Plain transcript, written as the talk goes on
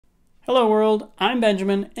Hello world, I'm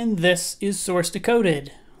Benjamin, and this is Source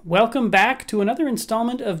Decoded. Welcome back to another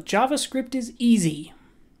installment of JavaScript is Easy.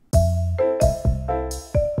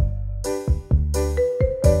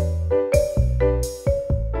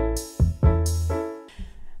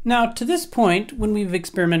 Now, to this point, when we've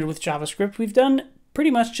experimented with JavaScript, we've done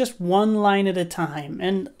pretty much just one line at a time.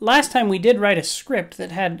 And last time we did write a script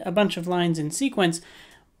that had a bunch of lines in sequence,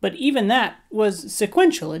 but even that was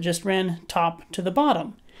sequential. It just ran top to the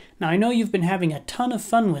bottom. Now, I know you've been having a ton of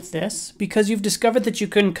fun with this because you've discovered that you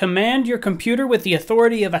can command your computer with the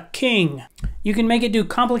authority of a king. You can make it do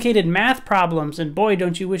complicated math problems, and boy,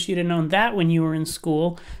 don't you wish you'd have known that when you were in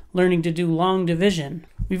school, learning to do long division.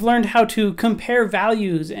 We've learned how to compare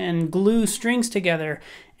values and glue strings together.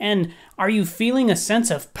 And are you feeling a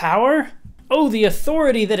sense of power? Oh, the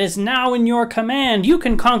authority that is now in your command. You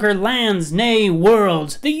can conquer lands, nay,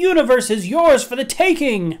 worlds. The universe is yours for the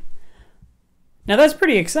taking. Now that's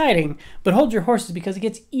pretty exciting, but hold your horses because it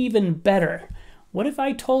gets even better. What if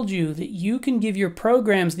I told you that you can give your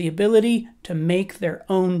programs the ability to make their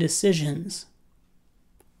own decisions?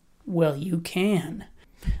 Well, you can.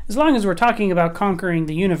 As long as we're talking about conquering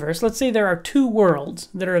the universe, let's say there are two worlds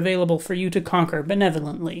that are available for you to conquer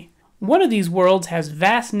benevolently. One of these worlds has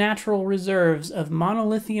vast natural reserves of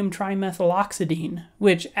monolithium trimethyloxidine,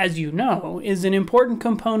 which, as you know, is an important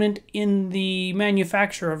component in the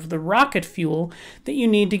manufacture of the rocket fuel that you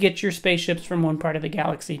need to get your spaceships from one part of the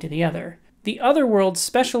galaxy to the other. The other world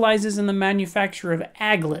specializes in the manufacture of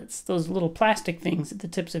aglets, those little plastic things at the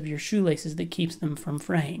tips of your shoelaces that keeps them from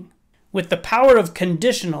fraying. With the power of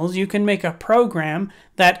conditionals, you can make a program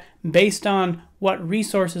that, based on what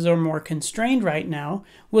resources are more constrained right now,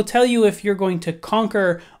 will tell you if you're going to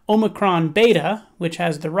conquer Omicron Beta, which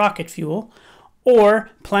has the rocket fuel, or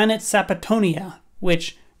planet Sapatonia,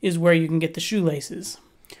 which is where you can get the shoelaces.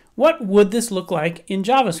 What would this look like in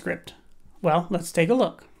JavaScript? Well, let's take a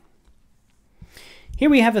look. Here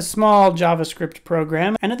we have a small JavaScript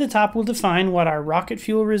program, and at the top we'll define what our rocket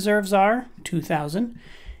fuel reserves are, 2,000,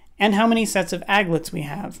 and how many sets of aglets we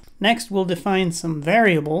have. Next, we'll define some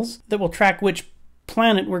variables that will track which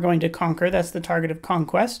planet we're going to conquer, that's the target of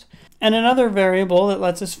conquest, and another variable that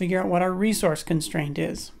lets us figure out what our resource constraint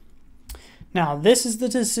is. Now, this is the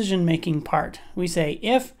decision-making part. We say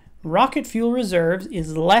if rocket fuel reserves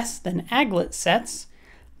is less than aglet sets,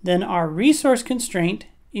 then our resource constraint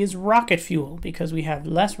is rocket fuel because we have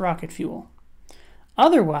less rocket fuel.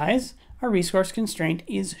 Otherwise, our resource constraint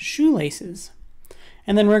is shoelaces.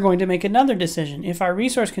 And then we're going to make another decision. If our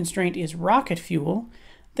resource constraint is rocket fuel,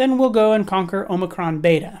 then we'll go and conquer Omicron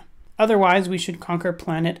Beta. Otherwise, we should conquer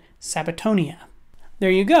planet Sapatonia. There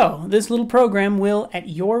you go. This little program will, at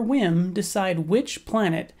your whim, decide which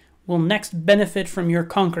planet will next benefit from your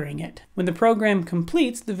conquering it. When the program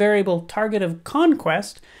completes, the variable target of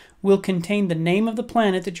conquest will contain the name of the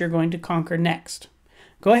planet that you're going to conquer next.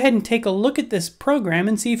 Go ahead and take a look at this program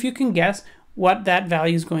and see if you can guess what that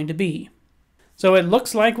value is going to be. So it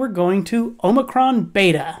looks like we're going to Omicron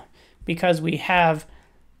Beta because we have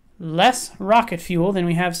less rocket fuel than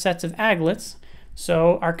we have sets of aglets.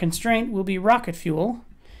 So our constraint will be rocket fuel,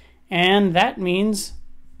 and that means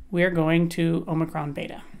we're going to Omicron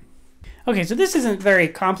Beta. Okay, so this isn't very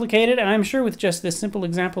complicated, and I'm sure with just this simple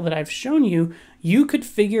example that I've shown you, you could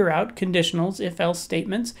figure out conditionals, if-else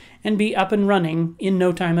statements, and be up and running in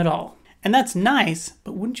no time at all. And that's nice,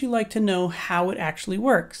 but wouldn't you like to know how it actually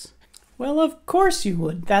works? Well, of course you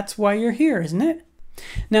would. That's why you're here, isn't it?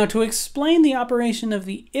 Now, to explain the operation of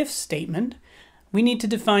the if statement, we need to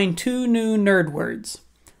define two new nerd words: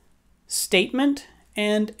 statement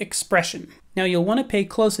and expression. Now, you'll want to pay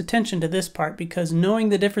close attention to this part because knowing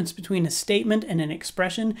the difference between a statement and an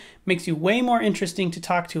expression makes you way more interesting to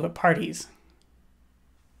talk to at parties.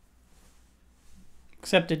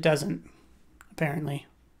 Except it doesn't, apparently.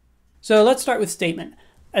 So let's start with statement.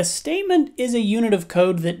 A statement is a unit of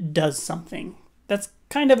code that does something. That's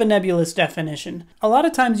kind of a nebulous definition. A lot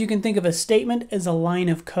of times you can think of a statement as a line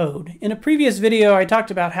of code. In a previous video, I talked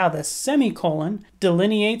about how the semicolon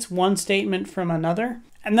delineates one statement from another,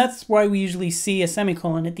 and that's why we usually see a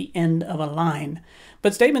semicolon at the end of a line.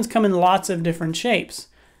 But statements come in lots of different shapes.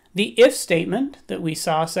 The if statement that we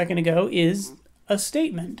saw a second ago is a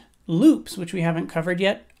statement. Loops, which we haven't covered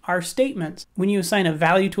yet, are statements. When you assign a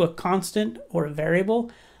value to a constant or a variable,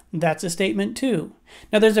 that's a statement too.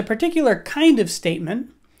 Now there's a particular kind of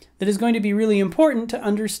statement that is going to be really important to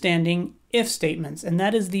understanding if statements, and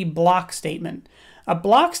that is the block statement. A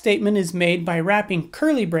block statement is made by wrapping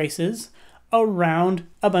curly braces around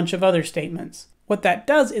a bunch of other statements. What that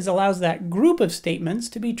does is allows that group of statements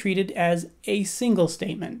to be treated as a single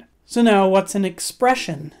statement. So now what's an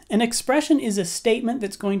expression? An expression is a statement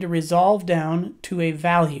that's going to resolve down to a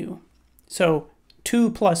value. So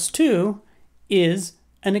 2 plus 2 is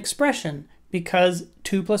an expression because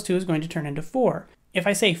 2 plus 2 is going to turn into 4. If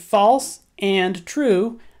I say false and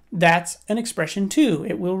true, that's an expression too.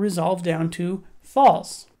 It will resolve down to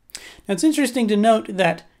false. Now it's interesting to note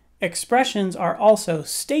that expressions are also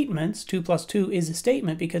statements. 2 plus 2 is a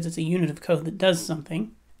statement because it's a unit of code that does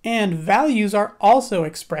something. And values are also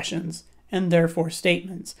expressions and therefore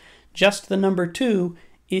statements. Just the number 2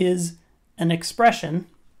 is an expression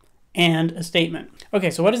and a statement. Okay,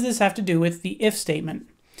 so what does this have to do with the if statement?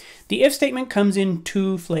 The if statement comes in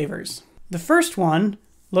 2 flavors. The first one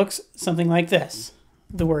looks something like this.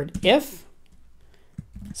 The word if,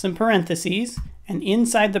 some parentheses, and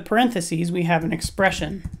inside the parentheses we have an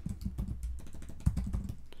expression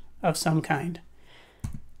of some kind.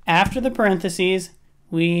 After the parentheses,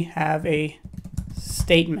 we have a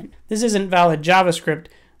statement. This isn't valid JavaScript.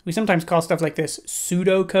 We sometimes call stuff like this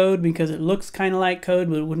pseudocode because it looks kind of like code,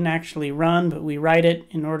 but it wouldn't actually run, but we write it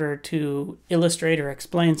in order to illustrate or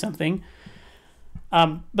explain something.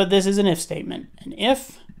 But this is an if statement. An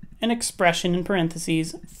if, an expression in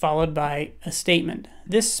parentheses, followed by a statement.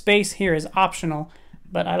 This space here is optional,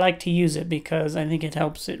 but I like to use it because I think it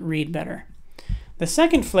helps it read better. The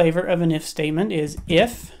second flavor of an if statement is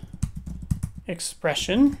if,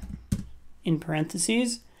 expression, in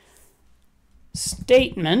parentheses,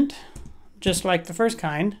 statement, just like the first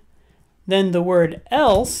kind, then the word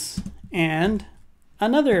else, and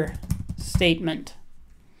another statement.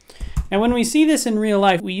 Now when we see this in real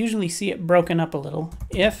life, we usually see it broken up a little.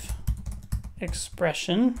 If,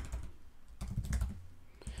 expression,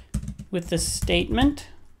 with the statement,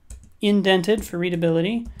 indented for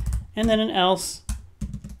readability, and then an else,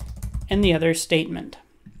 and the other statement.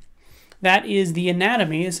 That is the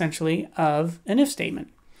anatomy, essentially, of an if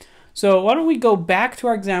statement. So why don't we go back to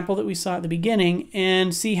our example that we saw at the beginning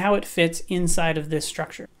and see how it fits inside of this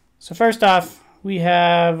structure. So first off, we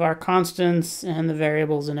have our constants and the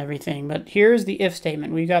variables and everything, but here's the if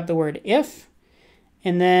statement. We've got the word if,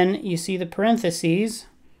 and then you see the parentheses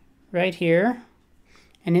right here,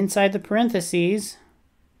 and inside the parentheses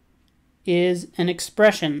is an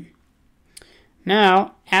expression.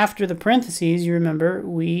 Now, after the parentheses, you remember,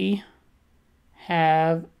 we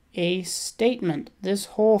have a statement. This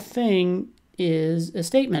whole thing is a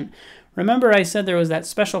statement. Remember I said there was that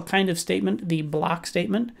special kind of statement, the block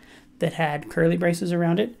statement, that had curly braces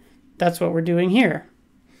around it? That's what we're doing here.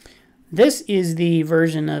 This is the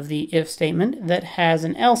version of the if statement that has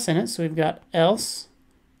an else in it, so we've got else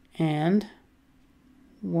and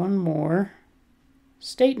one more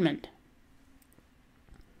statement.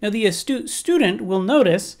 Now the astute student will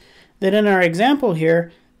notice that in our example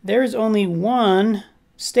here, there's only one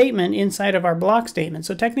statement inside of our block statement.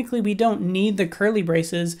 So technically we don't need the curly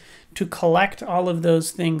braces to collect all of those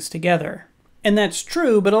things together. And that's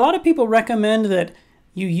true, but a lot of people recommend that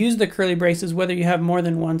you use the curly braces whether you have more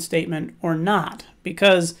than one statement or not,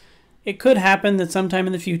 because it could happen that sometime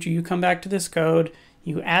in the future you come back to this code,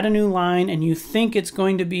 you add a new line, and you think it's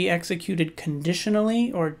going to be executed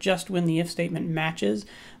conditionally or just when the if statement matches,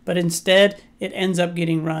 but instead it ends up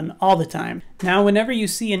getting run all the time. Now whenever you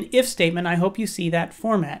see an if statement, I hope you see that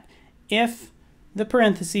format. If, the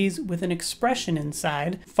parentheses with an expression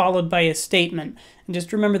inside, followed by a statement. And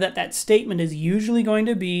just remember that that statement is usually going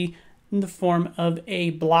to be in the form of a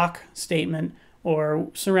block statement or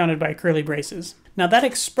surrounded by curly braces. Now that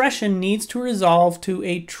expression needs to resolve to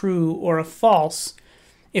a true or a false.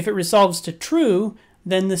 If it resolves to true,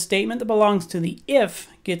 then the statement that belongs to the if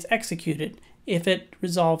gets executed. If it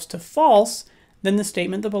resolves to false, then the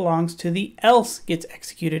statement that belongs to the else gets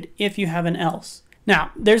executed if you have an else.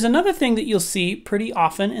 Now, there's another thing that you'll see pretty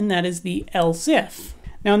often, and that is the else if.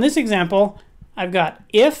 Now in this example, I've got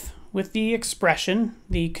if with the expression,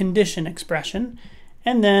 the condition expression,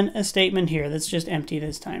 and then a statement here that's just empty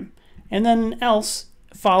this time. And then an else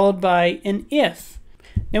followed by an if.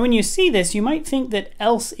 Now when you see this, you might think that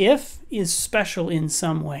else if is special in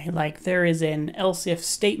some way, like there is an else if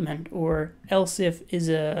statement or else if is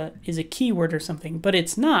a keyword or something, but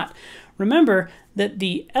it's not. Remember that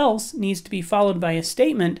the else needs to be followed by a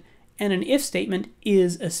statement, and an if statement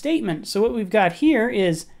is a statement. So what we've got here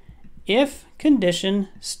is if condition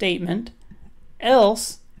statement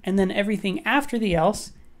else, and then everything after the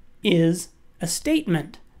else is a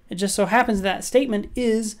statement. It just so happens that statement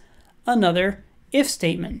is another if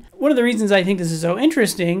statement. One of the reasons I think this is so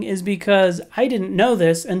interesting is because I didn't know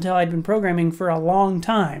this until I'd been programming for a long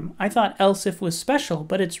time. I thought else if was special,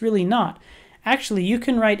 but it's really not. Actually, you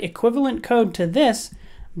can write equivalent code to this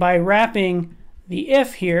by wrapping the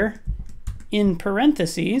if here in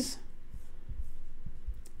parentheses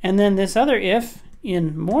and then this other if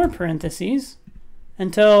in more parentheses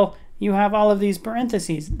until you have all of these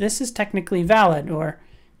parentheses. This is technically valid, or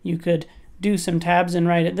you could do some tabs and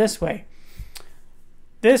write it this way.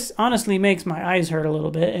 This honestly makes my eyes hurt a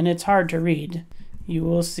little bit, and it's hard to read. You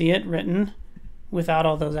will see it written without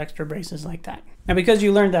all those extra braces like that. Now, because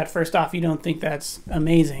you learned that first off, you don't think that's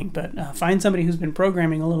amazing, but find somebody who's been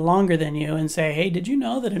programming a little longer than you and say, hey, did you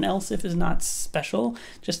know that an else if is not special?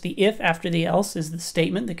 Just the if after the else is the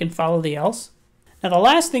statement that can follow the else. Now, the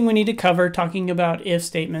last thing we need to cover talking about if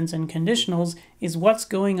statements and conditionals is what's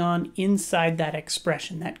going on inside that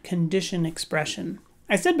expression, that condition expression.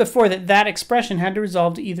 I said before that that expression had to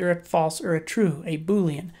resolve to either a false or a true, a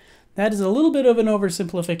Boolean. That is a little bit of an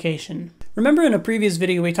oversimplification. Remember in a previous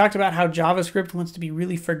video we talked about how JavaScript wants to be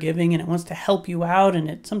really forgiving and it wants to help you out and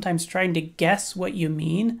it's sometimes trying to guess what you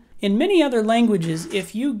mean? In many other languages,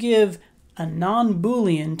 if you give a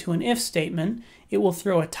non-Boolean to an if statement, it will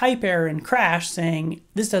throw a type error and crash saying,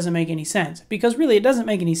 this doesn't make any sense. Because really it doesn't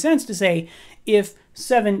make any sense to say, if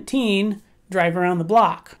 17, drive around the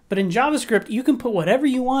block. But in JavaScript, you can put whatever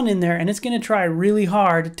you want in there and it's going to try really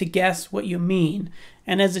hard to guess what you mean.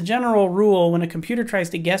 And as a general rule, when a computer tries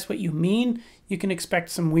to guess what you mean, you can expect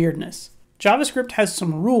some weirdness. JavaScript has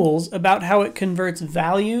some rules about how it converts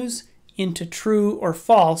values into true or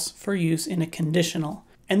false for use in a conditional.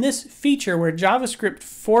 And this feature where JavaScript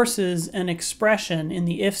forces an expression in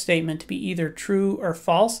the if statement to be either true or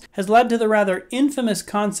false has led to the rather infamous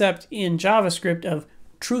concept in JavaScript of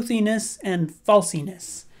truthiness and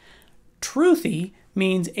falsiness. Truthy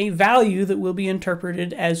means a value that will be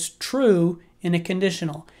interpreted as true in a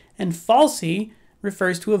conditional, and falsy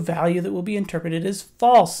refers to a value that will be interpreted as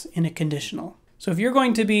false in a conditional. So if you're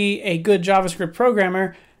going to be a good JavaScript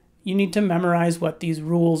programmer, you need to memorize what these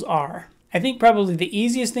rules are. I think probably the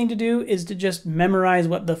easiest thing to do is to just memorize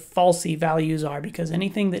what the falsy values are, because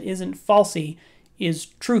anything that isn't falsy is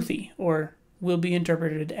truthy or will be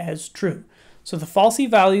interpreted as true. So the falsy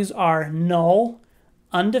values are null,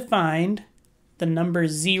 undefined, the number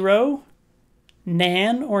 0,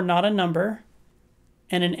 nan or not a number,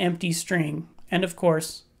 and an empty string, and of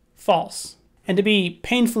course, false. And to be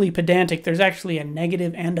painfully pedantic, there's actually a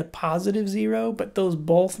negative and a positive 0, but those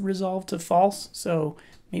both resolve to false, so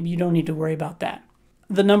maybe you don't need to worry about that.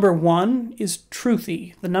 The number 1 is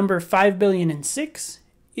truthy. The number 5,000,006,000,006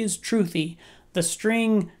 is truthy. The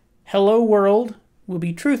string hello world will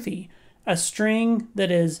be truthy. A string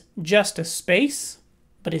that is just a space,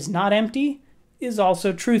 but is not empty, is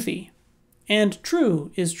also truthy. And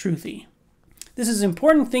true is truthy. This is an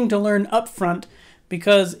important thing to learn up front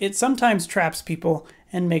because it sometimes traps people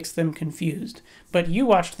and makes them confused. But you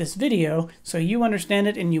watched this video, so you understand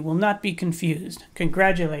it and you will not be confused.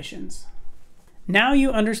 Congratulations. Now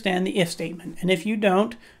you understand the if statement, and if you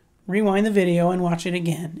don't, rewind the video and watch it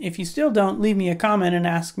again. If you still don't, leave me a comment and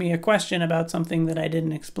ask me a question about something that I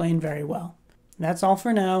didn't explain very well. That's all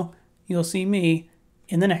for now. You'll see me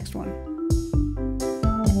in the next one.